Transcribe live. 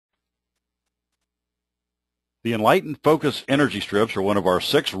The Enlyten Focus energy strips are one of our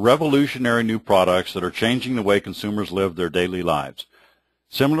 6 revolutionary new products that are changing the way consumers live their daily lives.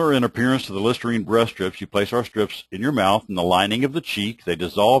 Similar in appearance to the Listerine breast strips, you place our strips in your mouth in the lining of the cheek. They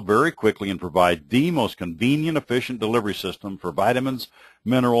dissolve very quickly and provide the most convenient, efficient delivery system for vitamins,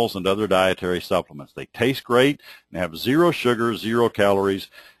 minerals, and other dietary supplements. They taste great and have 0 sugar, 0 calories,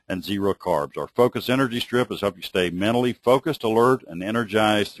 and 0 carbs. Our Focus Energy Strip has helped you stay mentally focused, alert, and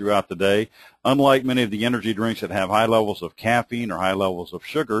energized throughout the day. Unlike many of the energy drinks that have high levels of caffeine or high levels of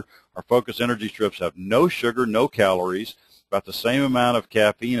sugar, our Focus Energy Strips have no sugar, no calories, about the same amount of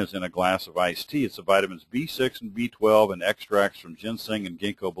caffeine as in a glass of iced tea. It's the vitamins B6 and B12 and extracts from ginseng and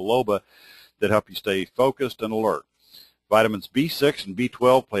ginkgo biloba that help you stay focused and alert. Vitamins B6 and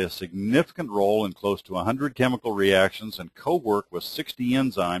B12 play a significant role in close to 100 chemical reactions and co-work with 60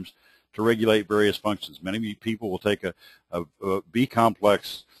 enzymes to regulate various functions. Many people will take a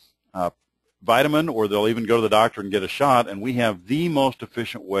B-complex vitamin, or they'll even go to the doctor and get a shot, and we have the most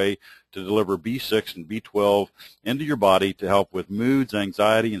efficient way to deliver B6 and B12 into your body to help with moods,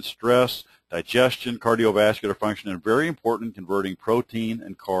 anxiety, and stress, digestion, cardiovascular function, and very important, converting protein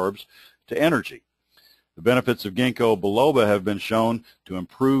and carbs to energy. The benefits of ginkgo biloba have been shown to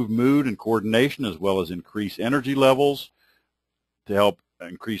improve mood and coordination, as well as increase energy levels, to help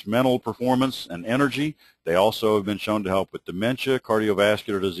increase mental performance and energy. They also have been shown to help with dementia,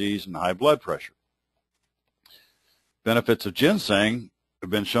 cardiovascular disease, and high blood pressure. Benefits of ginseng have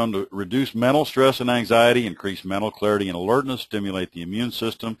been shown to reduce mental stress and anxiety, increase mental clarity and alertness, stimulate the immune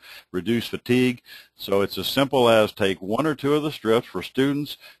system, reduce fatigue. So it's as simple as take 1 or 2 of the strips. For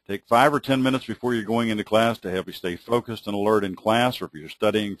students, take 5 or 10 minutes before you're going into class to help you stay focused and alert in class, or if you're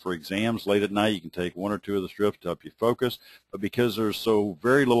studying for exams late at night, you can take 1 or 2 of the strips to help you focus. But because there's so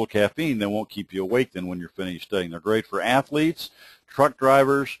very little caffeine, they won't keep you awake then when you're finished studying. They're great for athletes, truck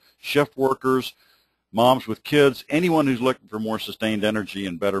drivers, shift workers, moms with kids, anyone who's looking for more sustained energy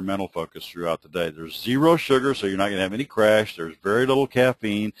and better mental focus throughout the day. There's 0 sugar, so you're not going to have any crash. There's very little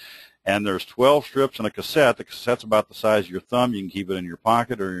caffeine, and there's 12 strips in a cassette. The cassette's about the size of your thumb. You can keep it in your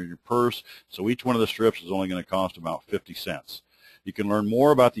pocket or in your purse, so each one of the strips is only going to cost about 50 cents. You can learn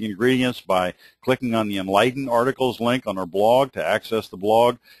more about the ingredients by clicking on the Enlyten articles link on our blog. To access the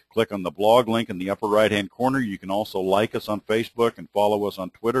blog, click on the blog link in the upper right-hand corner. You can also like us on Facebook and follow us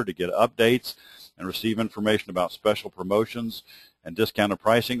on Twitter to get updates and receive information about special promotions and discounted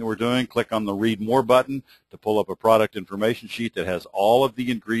pricing that we're doing. Click on the Read More button to pull up a product information sheet that has all of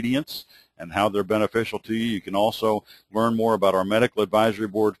the ingredients and how they're beneficial to you. You can also learn more about our medical advisory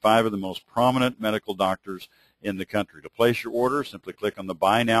board, 5 of the most prominent medical doctors in the country. To place your order, simply click on the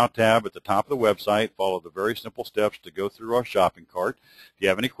Buy Now tab at the top of the website. Follow the very simple steps to go through our shopping cart. If you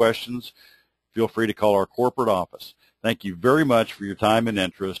have any questions, feel free to call our corporate office. Thank you very much for your time and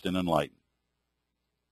interest in Enlyten.